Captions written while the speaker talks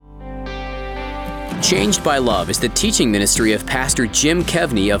Changed by Love is the teaching ministry of Pastor Jim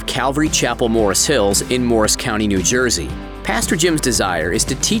Kevney of Calvary Chapel, Morris Hills in Morris County, New Jersey. Pastor Jim's desire is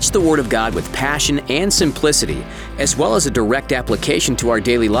to teach the Word of God with passion and simplicity, as well as a direct application to our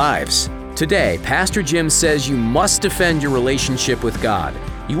daily lives. Today, Pastor Jim says you must defend your relationship with God.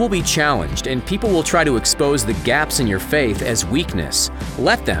 You will be challenged, and people will try to expose the gaps in your faith as weakness.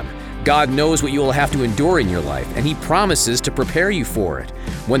 Let them. God knows what you will have to endure in your life, and He promises to prepare you for it.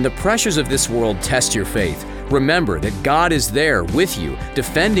 When the pressures of this world test your faith, remember that God is there with you,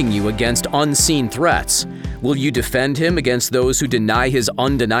 defending you against unseen threats. Will you defend Him against those who deny His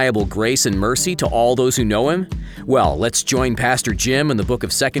undeniable grace and mercy to all those who know Him? Well, let's join Pastor Jim in the book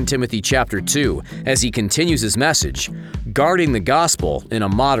of 2 Timothy chapter 2 as he continues his message, Guarding the Gospel in a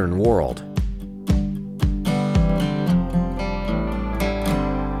Modern World.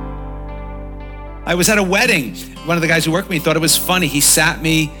 I was at a wedding. One of the guys who worked with me thought it was funny. He sat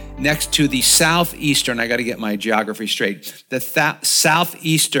me next to the southeastern, I got to get my geography straight, the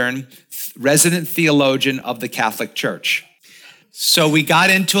southeastern resident theologian of the Catholic Church. So we got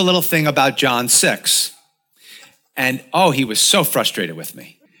into a little thing about John 6. And he was so frustrated with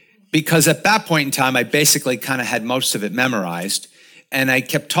me. Because at that point in time, I basically kind of had most of it memorized. And I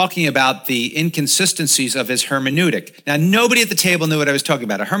kept talking about the inconsistencies of his hermeneutic. Now, nobody at the table knew what I was talking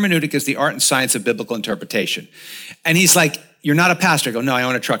about. A hermeneutic is the art and science of biblical interpretation. And he's like, "You're not a pastor." I go, "No, I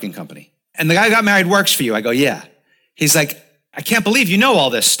own a trucking company." "And the guy who got married works for you." I go, "Yeah." He's like, "I can't believe you know all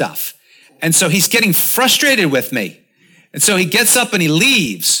this stuff." And so he's getting frustrated with me. And so he gets up and he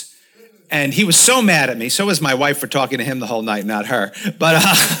leaves. And he was so mad at me. So was my wife for talking to him the whole night, not her. But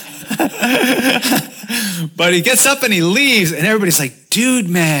but he gets up and he leaves, and everybody's like, "Dude,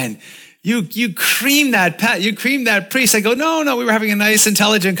 man, you creamed that priest." I go, no, we were having a nice,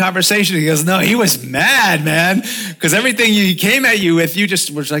 intelligent conversation. He goes, "No, he was mad, man, because everything he came at you with, you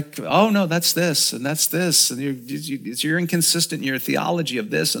just was like, oh no, that's this and that's this, and you're inconsistent in your theology of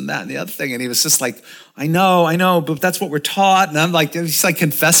this and that and the other thing." And he was just like, I know, but that's what we're taught. And I'm like, he's like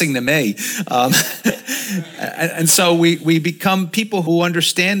confessing to me. And so we become people who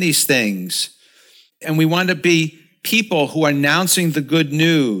understand these things. And we want to be people who are announcing the good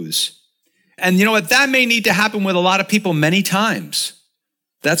news. And you know what? That may need to happen with a lot of people many times.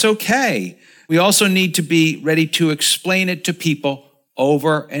 That's okay. We also need to be ready to explain it to people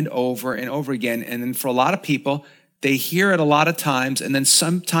over and over and over again. And then for a lot of people, they hear it a lot of times, and then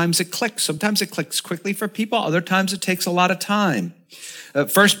sometimes it clicks. Sometimes it clicks quickly for people. Other times it takes a lot of time.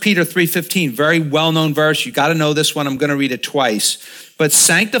 1 Peter 3:15, very well-known verse. You got to know this one. I'm going to read it twice. "But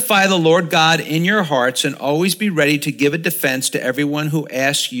sanctify the Lord God in your hearts, and always be ready to give a defense to everyone who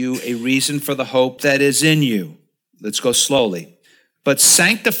asks you a reason for the hope that is in you." Let's go slowly. "But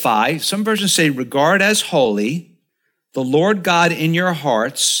sanctify," some versions say regard as holy, "the Lord God in your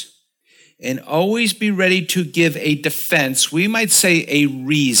hearts, and always be ready to give a defense," we might say a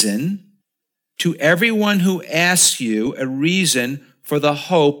reason, "to everyone who asks you a reason for the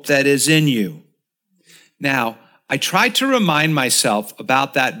hope that is in you." Now, I try to remind myself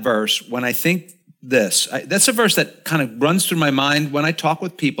about that verse when I think this. That's a verse that kind of runs through my mind when I talk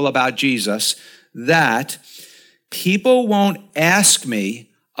with people about Jesus, that people won't ask me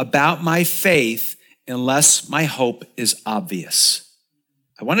about my faith unless my hope is obvious.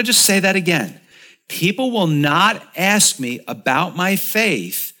 I want to just say that again. People will not ask me about my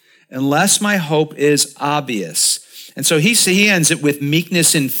faith unless my hope is obvious. And so he ends it with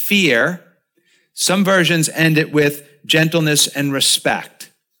meekness and fear. Some versions end it with gentleness and respect.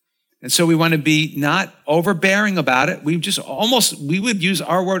 And so we want to be not overbearing about it. We would use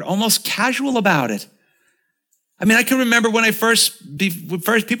our word almost casual about it. I mean, I can remember when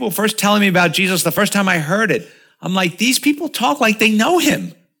people were first telling me about Jesus, the first time I heard it, I'm like, these people talk like they know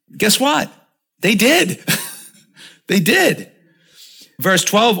him. Guess what? They did. They did. Verse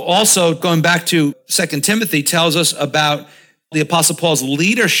 12 also, going back to 2 Timothy, tells us about the Apostle Paul's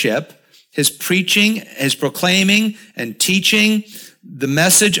leadership, his preaching, his proclaiming and teaching the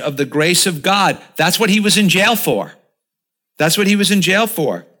message of the grace of God. That's what he was in jail for. That's what he was in jail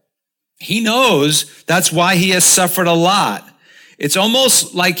for. He knows that's why he has suffered a lot. It's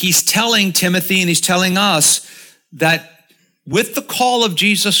almost like he's telling Timothy and he's telling us that with the call of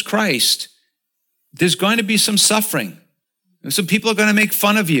Jesus Christ, there's going to be some suffering. Some people are going to make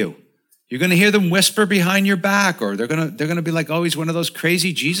fun of you. You're going to hear them whisper behind your back, or they're going to be like, "Oh, he's one of those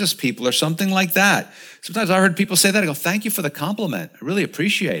crazy Jesus people," or something like that. Sometimes I heard people say that. I go, "Thank you for the compliment. I really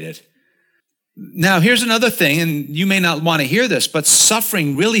appreciate it." Now, here's another thing, and you may not want to hear this, but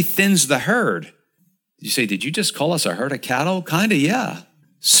suffering really thins the herd. You say, "Did you just call us a herd of cattle?" Kind of, yeah.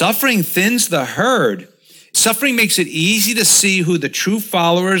 Suffering thins the herd. Suffering makes it easy to see who the true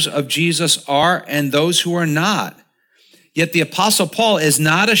followers of Jesus are and those who are not. Yet the Apostle Paul is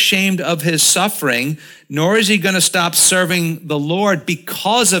not ashamed of his suffering, nor is he going to stop serving the Lord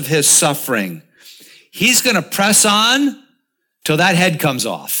because of his suffering. He's going to press on till that head comes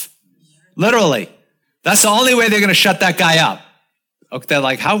off. Literally. That's the only way they're going to shut that guy up. Okay, they're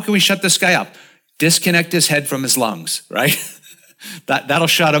like, how can we shut this guy up? Disconnect his head from his lungs, right? That'll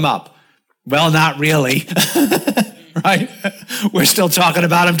shut him up. Well, not really, right? We're still talking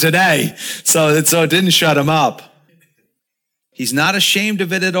about him today. So it didn't shut him up. He's not ashamed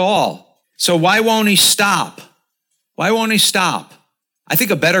of it at all. So why won't he stop? Why won't he stop? I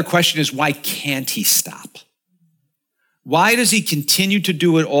think a better question is, why can't he stop? Why does he continue to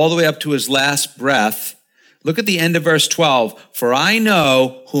do it all the way up to his last breath? Look at the end of verse 12. For I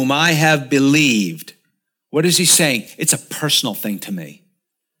know whom I have believed. What is he saying? It's a personal thing to me.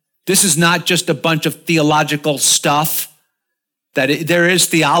 This is not just a bunch of theological stuff. There is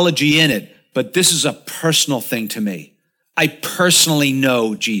theology in it, but this is a personal thing to me. I personally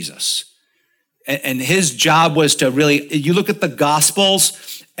know Jesus. And his job was to really, you look at the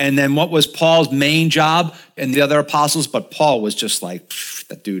Gospels, and then what was Paul's main job and the other apostles? But Paul was just like,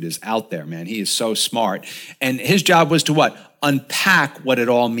 that dude is out there, man. He is so smart. And his job was to what? Unpack what it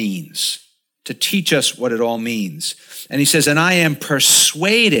all means, to teach us what it all means. And he says, and I am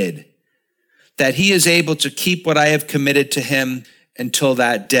persuaded that he is able to keep what I have committed to him until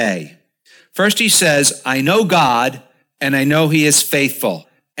that day. First he says, I know God, and I know he is faithful.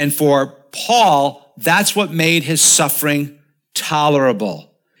 And for Paul, that's what made his suffering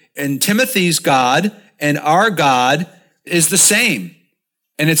tolerable. And Timothy's God and our God is the same.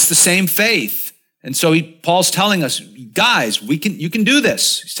 And it's the same faith. And so Paul's telling us, guys, you can do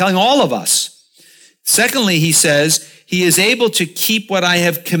this. He's telling all of us. Secondly, he says, he is able to keep what I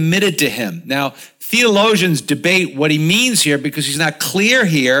have committed to him. Now, theologians debate what he means here because he's not clear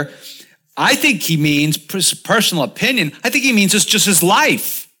here. I think he means, personal opinion, I think he means it's just his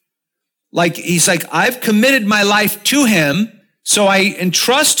life. Like, he's like, I've committed my life to him, so I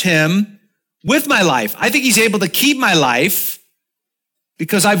entrust him with my life. I think he's able to keep my life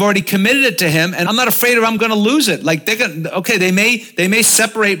because I've already committed it to him, and I'm not afraid I'm going to lose it. Like, they may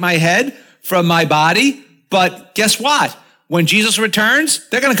separate my head from my body, but guess what? When Jesus returns,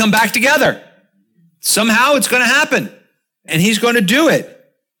 they're going to come back together. Somehow it's going to happen, and he's going to do it.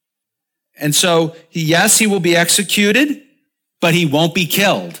 And so, yes, he will be executed, but he won't be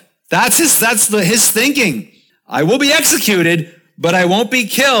killed. That's his thinking. I will be executed, but I won't be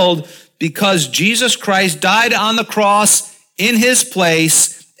killed because Jesus Christ died on the cross in his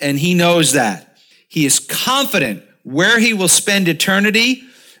place, and he knows that. He is confident where he will spend eternity,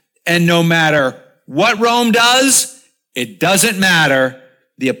 and no matter what Rome does, it doesn't matter.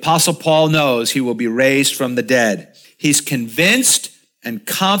 The Apostle Paul knows he will be raised from the dead. He's convinced and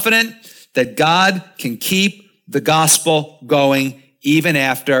confident that God can keep the gospel going even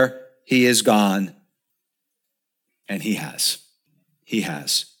after he is gone. And he has. He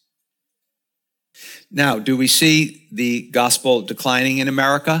has. Now, do we see the gospel declining in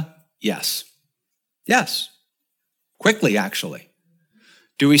America? Yes. Yes. Quickly, actually.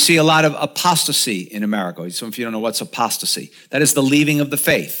 Do we see a lot of apostasy in America? Some of you don't know what's apostasy. That is the leaving of the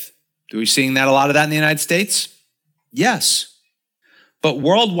faith. Do we see a lot of that in the United States? Yes. But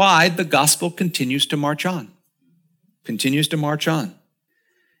worldwide, the gospel continues to march on. Continues to march on.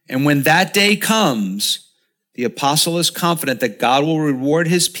 And when that day comes, the apostle is confident that God will reward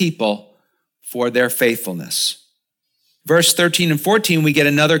his people for their faithfulness. Verse 13 and 14, we get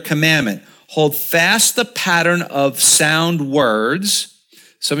another commandment. Hold fast the pattern of sound words.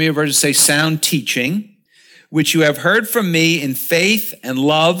 Some of your versions say sound teaching, which you have heard from me in faith and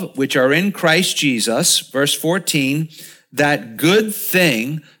love, which are in Christ Jesus. Verse 14, that good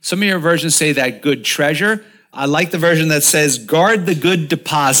thing. Some of your versions say that good treasure. I like the version that says, guard the good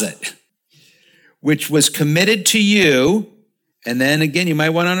deposit, which was committed to you. And then again, you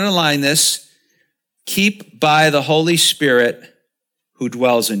might want to underline this. Keep by the Holy Spirit who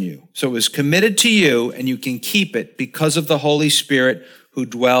dwells in you. So it was committed to you, and you can keep it because of the Holy Spirit who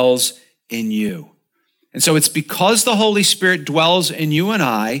dwells in you. And so it's because the Holy Spirit dwells in you and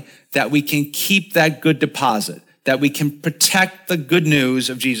I that we can keep that good deposit, that we can protect the good news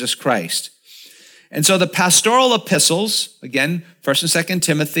of Jesus Christ. And so the pastoral epistles, again, 1st and 2nd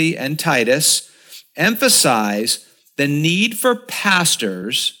Timothy and Titus, emphasize the need for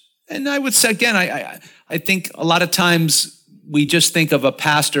pastors. And I would say, again, I think a lot of times we just think of a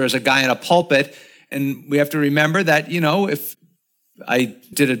pastor as a guy in a pulpit, and we have to remember that, if I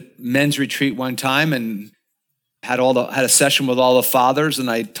did a men's retreat one time, and had a session with all the fathers, and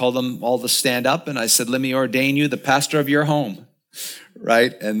I told them all to stand up, and I said, let me ordain you the pastor of your home,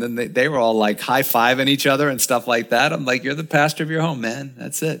 right? And then they were all like high-fiving each other and stuff like that. I'm like, you're the pastor of your home, man.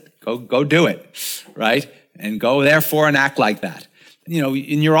 That's it. Go do it, right? And go therefore and act like that. You know,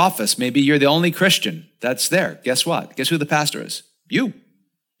 in your office, maybe you're the only Christian that's there. Guess what? Guess who the pastor is? You.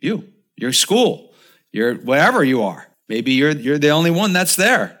 Your school. You're wherever you are. Maybe you're the only one that's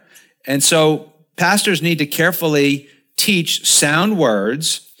there. And so pastors need to carefully teach sound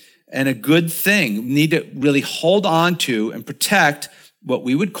words and a good thing. Need to really hold on to and protect what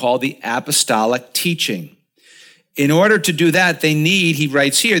we would call the apostolic teaching. In order to do that, they need, he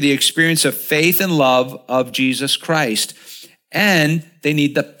writes here, the experience of faith and love of Jesus Christ. And they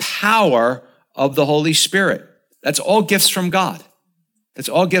need the power of the Holy Spirit. That's all gifts from God. It's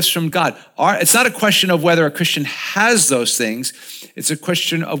all gifts from God. It's not a question of whether a Christian has those things. It's a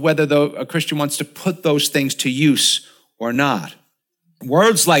question of whether a Christian wants to put those things to use or not.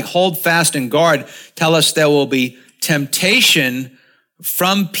 Words like hold fast and guard tell us there will be temptation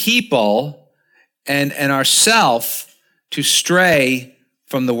from people and ourself to stray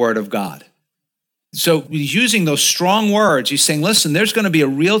from the Word of God. So he's using those strong words. He's saying, listen, there's going to be a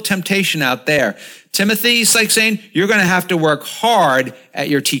real temptation out there. Timothy, he's like saying, you're going to have to work hard at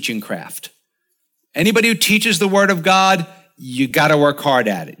your teaching craft. Anybody who teaches the Word of God, you got to work hard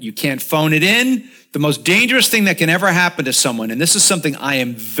at it. You can't phone it in. The most dangerous thing that can ever happen to someone, and this is something I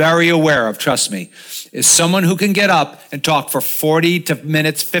am very aware of, trust me, is someone who can get up and talk for 40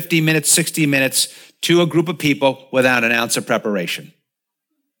 minutes, 50 minutes, 60 minutes to a group of people without an ounce of preparation.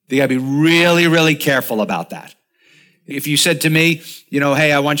 You got to be really, really careful about that. If you said to me,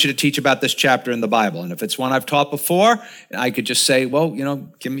 hey, I want you to teach about this chapter in the Bible, and if it's one I've taught before, I could just say, well,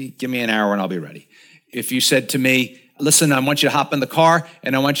 give me an hour and I'll be ready. If you said to me, listen, I want you to hop in the car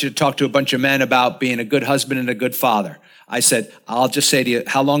and I want you to talk to a bunch of men about being a good husband and a good father. I said, I'll just say to you,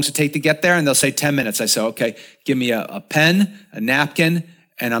 how long does it take to get there? And they'll say 10 minutes. I said, okay, give me a pen, a napkin,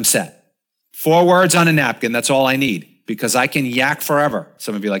 and I'm set. 4 words on a napkin, that's all I need. Because I can yak forever.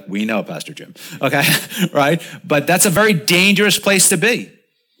 Some of you are like, we know, Pastor Jim. Okay, right? But that's a very dangerous place to be,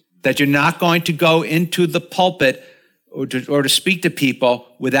 that you're not going to go into the pulpit or to speak to people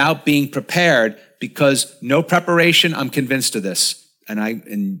without being prepared, because no preparation, I'm convinced of this.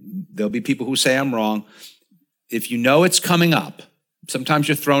 And there'll be people who say I'm wrong. If you know it's coming up, sometimes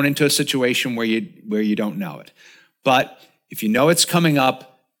you're thrown into a situation where you don't know it. But if you know it's coming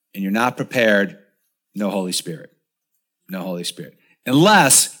up and you're not prepared, no Holy Spirit. No Holy Spirit.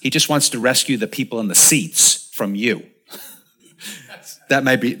 Unless he just wants to rescue the people in the seats from you. That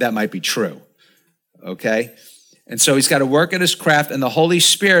might be true. Okay? And so he's got to work at his craft, and the Holy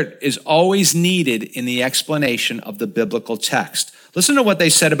Spirit is always needed in the explanation of the biblical text. Listen to what they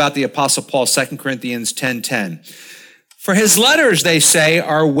said about the Apostle Paul, 2 Corinthians 10:10. For his letters, they say,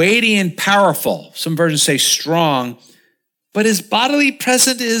 are weighty and powerful. Some versions say strong, but his bodily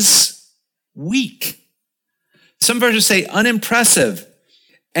presence is weak. Some versions say unimpressive,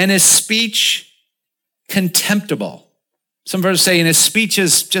 and his speech contemptible. Some versions say, and his speech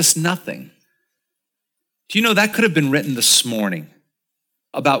is just nothing. Do you know that could have been written this morning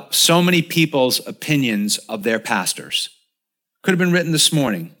about so many people's opinions of their pastors? Could have been written this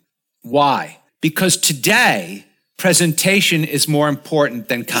morning. Why? Because today, presentation is more important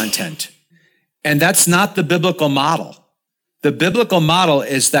than content. And that's not the biblical model. The biblical model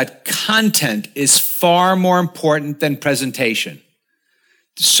is that content is far more important than presentation.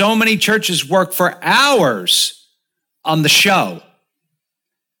 So many churches work for hours on the show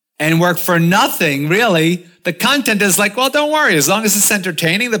and work for nothing, really. The content is like, well, don't worry. As long as it's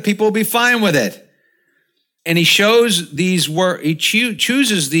entertaining, the people will be fine with it. And he shows these words, he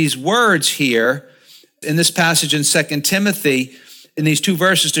chooses these words here in this passage in 2 Timothy, in these 2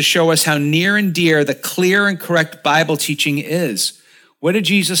 verses, to show us how near and dear the clear and correct Bible teaching is. What did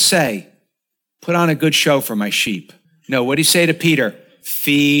Jesus say? Put on a good show for my sheep. No, what did he say to Peter?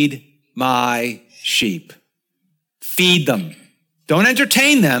 Feed my sheep. Feed them. Don't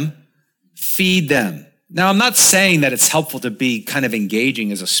entertain them. Feed them. Now, I'm not saying that it's helpful to be kind of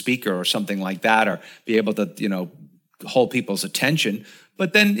engaging as a speaker or something like that, or be able to, hold people's attention.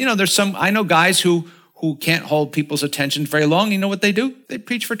 But then, I know guys who can't hold people's attention very long. You know what they do? They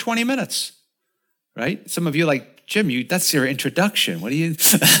preach for 20 minutes, right? Some of you are like, Jim, that's your introduction. What do you,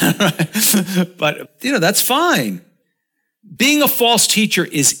 but that's fine. Being a false teacher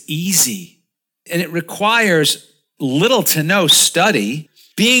is easy, and it requires little to no study.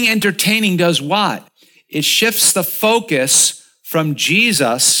 Being entertaining does what? It shifts the focus from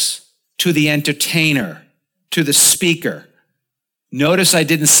Jesus to the entertainer, to the speaker. Notice I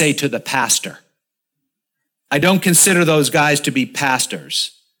didn't say to the pastor. I don't consider those guys to be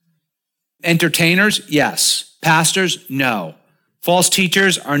pastors. Entertainers, yes. Pastors, no. False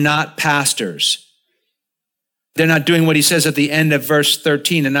teachers are not pastors. They're not doing what he says at the end of verse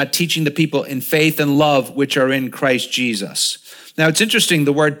 13 and not teaching the people in faith and love which are in Christ Jesus. Now, it's interesting,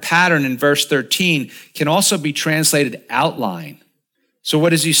 the word pattern in verse 13 can also be translated outline. So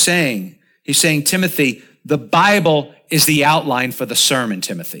what is he saying? He's saying, Timothy, the Bible is the outline for the sermon,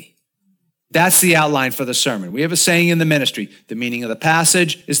 Timothy. That's the outline for the sermon. We have a saying in the ministry, the meaning of the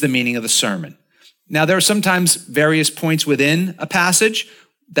passage is the meaning of the sermon. Now, there are sometimes various points within a passage.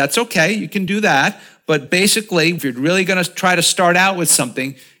 That's okay, you can do that. But basically, if you're really going to try to start out with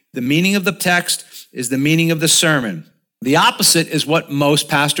something, the meaning of the text is the meaning of the sermon. The opposite is what most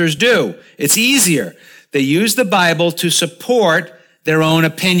pastors do. It's easier. They use the Bible to support their own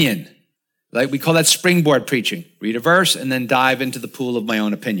opinion. Like we call that springboard preaching. Read a verse and then dive into the pool of my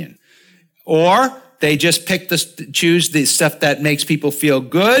own opinion. Or they just choose the stuff that makes people feel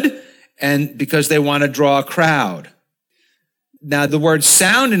good and because they want to draw a crowd. Now, the word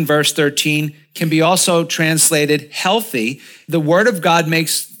sound in verse 13 can be also translated healthy. The word of God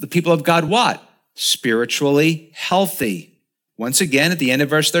makes the people of God what? Spiritually healthy. Once again, at the end of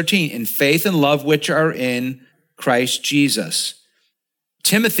verse 13, in faith and love which are in Christ Jesus.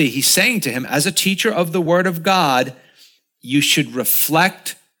 Timothy, he's saying to him, as a teacher of the word of God, you should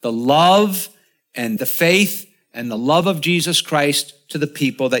reflect the love and the faith and the love of Jesus Christ to the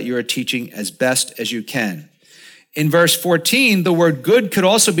people that you are teaching as best as you can. In verse 14, the word good could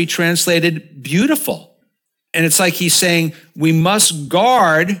also be translated beautiful. And it's like he's saying, we must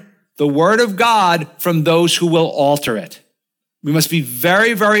guard the word of God from those who will alter it. We must be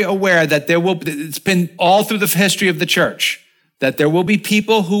very, very aware that it's been all through the history of the church, that there will be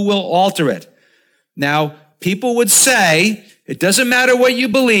people who will alter it. Now, people would say, it doesn't matter what you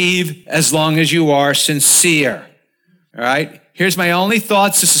believe as long as you are sincere. All right? Here's my only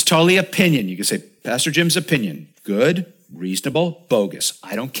thoughts. This is totally opinion. You can say, Pastor Jim's opinion. Good, reasonable, bogus.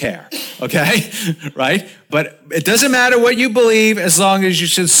 I don't care. Okay? Right? But it doesn't matter what you believe as long as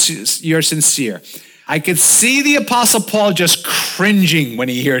you're sincere. I could see the Apostle Paul just cringing when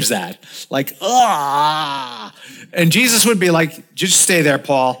he hears that. Like, ah. And Jesus would be like, just stay there,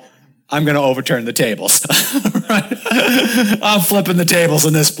 Paul. I'm going to overturn the tables. Right? I'm flipping the tables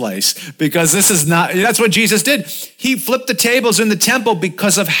in this place because that's what Jesus did. He flipped the tables in the temple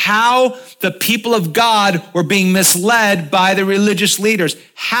because of how the people of God were being misled by the religious leaders,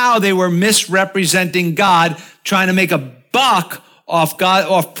 how they were misrepresenting God, trying to make a buck off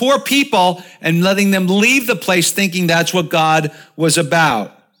poor people and letting them leave the place thinking that's what God was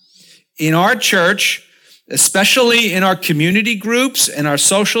about. In our church, especially in our community groups and our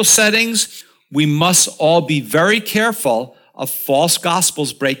social settings, we must all be very careful of false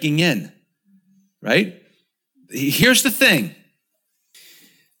gospels breaking in, right? Here's the thing.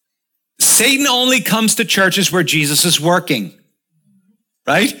 Satan only comes to churches where Jesus is working,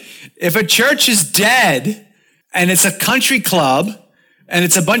 right? If a church is dead and it's a country club and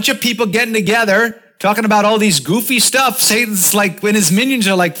it's a bunch of people getting together talking about all these goofy stuff, Satan's like, when his minions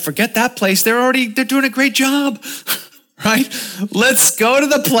are like, forget that place. They're doing a great job, right? Let's go to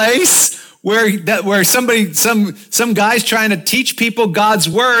the place where some guy's trying to teach people God's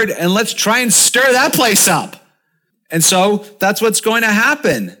word, and let's try and stir that place up. And so that's what's going to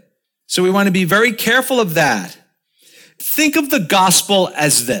happen. So we want to be very careful of that. Think of the gospel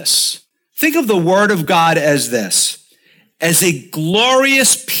as this. Think of the word of God as this, as a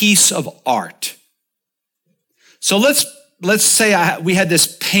glorious piece of art. So let's say we had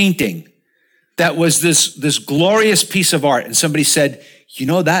this painting that was this glorious piece of art, and somebody said, you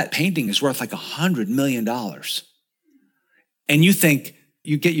know, that painting is worth like $100 million. And you think,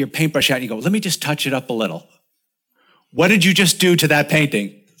 you get your paintbrush out and you go, let me just touch it up a little. What did you just do to that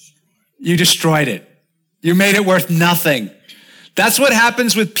painting? You destroyed it. You made it worth nothing. That's what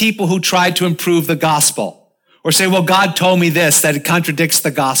happens with people who try to improve the gospel or say, well, God told me this, that it contradicts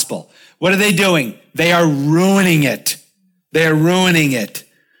the gospel. What are they doing? They are ruining it. They are ruining it.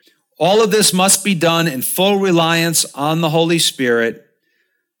 All of this must be done in full reliance on the Holy Spirit.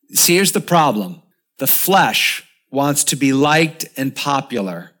 See, here's the problem. The flesh wants to be liked and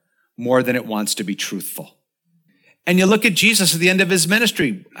popular more than it wants to be truthful. And you look at Jesus at the end of his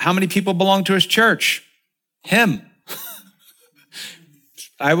ministry. How many people belong to his church? Him.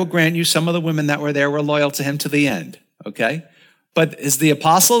 I will grant you some of the women that were there were loyal to him to the end, okay? But as the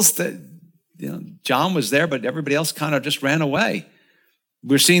apostles, John was there, but everybody else kind of just ran away.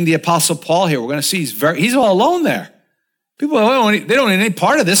 We're seeing the Apostle Paul here. We're going to see he's all alone there. People, they don't need any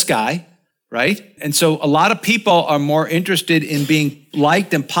part of this guy, right? And so a lot of people are more interested in being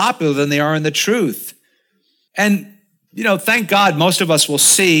liked and popular than they are in the truth. And, thank God most of us will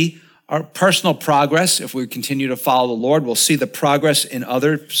see our personal progress. If we continue to follow the Lord, we'll see the progress in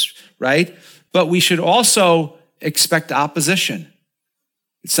others, right? But we should also expect opposition.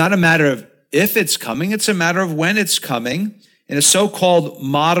 It's not a matter of if it's coming, it's a matter of when it's coming. In a so-called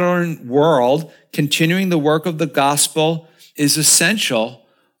modern world, continuing the work of the gospel is essential,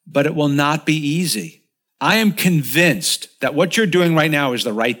 but it will not be easy. I am convinced that what you're doing right now is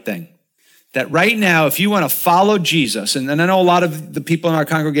the right thing. That right now, if you want to follow Jesus, and I know a lot of the people in our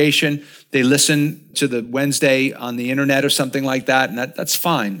congregation, they listen to the Wednesday on the internet or something like that, and that's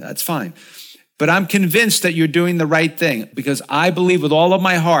fine. That's fine. But I'm convinced that you're doing the right thing because I believe with all of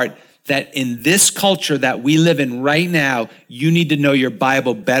my heart that in this culture that we live in right now, you need to know your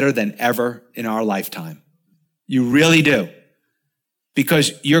Bible better than ever in our lifetime. You really do.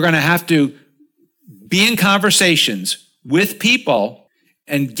 Because you're going to have to be in conversations with people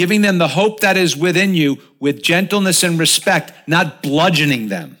and giving them the hope that is within you with gentleness and respect, not bludgeoning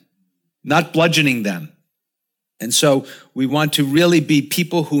them. Not bludgeoning them. And so we want to really be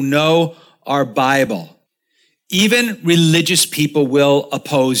people who know our Bible. Even religious people will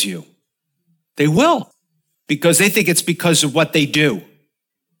oppose you. They will, because they think it's because of what they do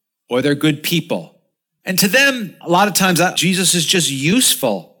or they're good people. And to them, a lot of times, Jesus is just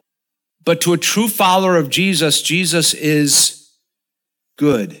useful. But to a true follower of Jesus, Jesus is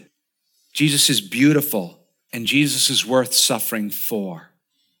good. Jesus is beautiful, and Jesus is worth suffering for.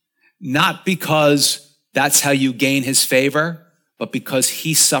 Not because that's how you gain his favor, but because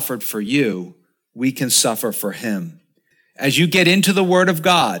he suffered for you, we can suffer for him. As you get into the Word of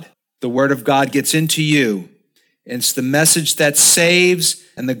God gets into you. It's the message that saves,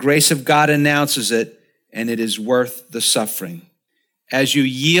 and the grace of God announces it, and it is worth the suffering. As you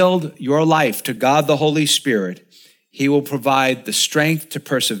yield your life to God the Holy Spirit, he will provide the strength to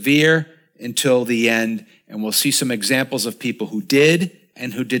persevere until the end, and we'll see some examples of people who did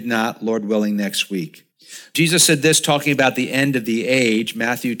and who did not, Lord willing, next week. Jesus said this, talking about the end of the age,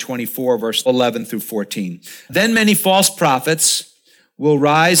 Matthew 24, verse 11 through 14. Then many false prophets will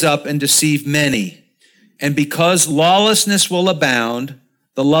rise up and deceive many, and because lawlessness will abound,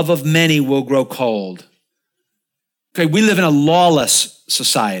 the love of many will grow cold. Okay, we live in a lawless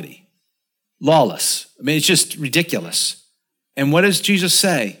society. Lawless. I mean, it's just ridiculous. And what does Jesus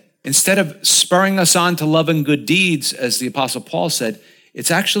say? Instead of spurring us on to love and good deeds, as the Apostle Paul said,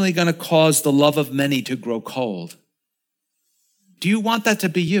 it's actually going to cause the love of many to grow cold. Do you want that to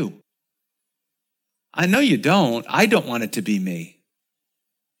be you? I know you don't. I don't want it to be me.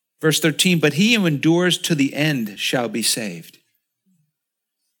 Verse 13, but he who endures to the end shall be saved.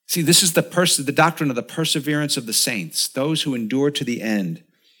 See, this is the doctrine of the perseverance of the saints, those who endure to the end.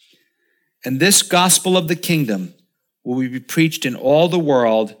 And this gospel of the kingdom will be preached in all the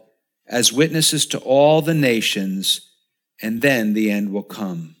world as witnesses to all the nations, and then the end will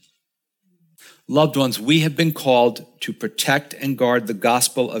come. Loved ones, we have been called to protect and guard the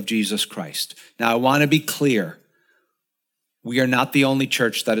gospel of Jesus Christ. Now, I want to be clear. We are not the only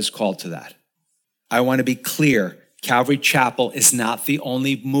church that is called to that. I want to be clear. Calvary Chapel is not the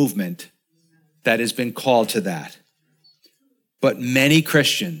only movement that has been called to that. But many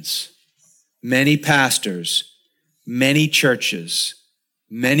Christians, many pastors, many churches,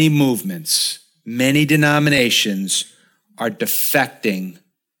 many movements, many denominations are defecting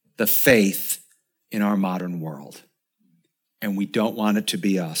the faith in our modern world. And we don't want it to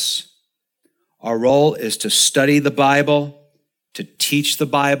be us. Our role is to study the Bible, to teach the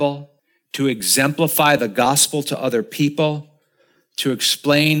Bible, to exemplify the gospel to other people, to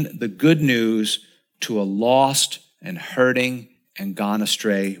explain the good news to a lost and hurting and gone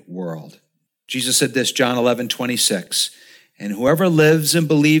astray world. Jesus said this, John 11:26, and whoever lives and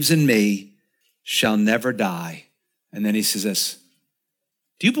believes in me shall never die. And then he says this,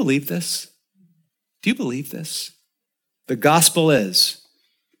 do you believe this? Do you believe this? The gospel is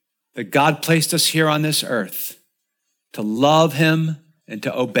that God placed us here on this earth to love him and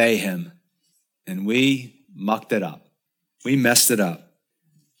to obey him. And we mucked it up. We messed it up.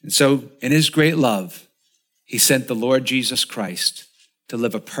 And so in his great love, he sent the Lord Jesus Christ to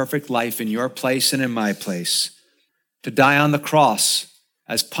live a perfect life in your place and in my place, to die on the cross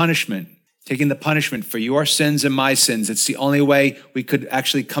as punishment, taking the punishment for your sins and my sins. It's the only way we could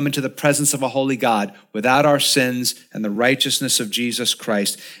actually come into the presence of a holy God without our sins and the righteousness of Jesus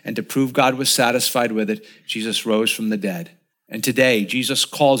Christ. And to prove God was satisfied with it, Jesus rose from the dead. And today, Jesus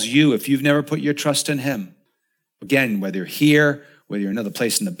calls you, if you've never put your trust in him, again, whether you're here, whether you're another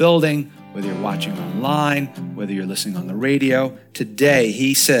place in the building, whether you're watching online, whether you're listening on the radio, today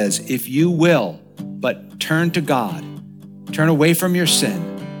he says, if you will, but turn to God, turn away from your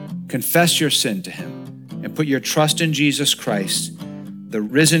sin, confess your sin to him, and put your trust in Jesus Christ, the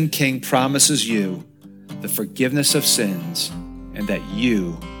risen King promises you the forgiveness of sins and that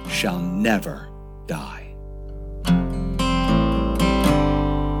you shall never die.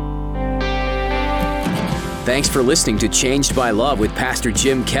 Thanks for listening to Changed by Love with Pastor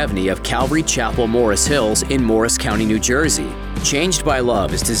Jim Kevney of Calvary Chapel, Morris Hills in Morris County, New Jersey. Changed by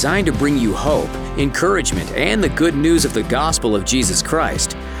Love is designed to bring you hope, encouragement, and the good news of the gospel of Jesus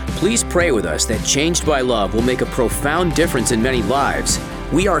Christ. Please pray with us that Changed by Love will make a profound difference in many lives.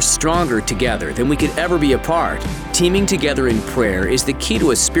 We are stronger together than we could ever be apart. Teaming together in prayer is the key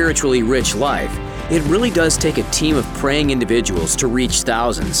to a spiritually rich life. It really does take a team of praying individuals to reach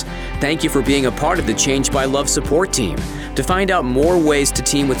thousands. Thank you for being a part of the Changed by Love support team. To find out more ways to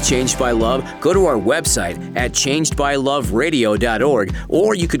team with Changed by Love, go to our website at changedbyloveradio.org,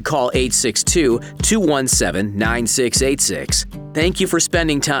 or you could call 862-217-9686. Thank you for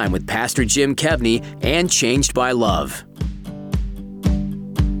spending time with Pastor Jim Kevney and Changed by Love.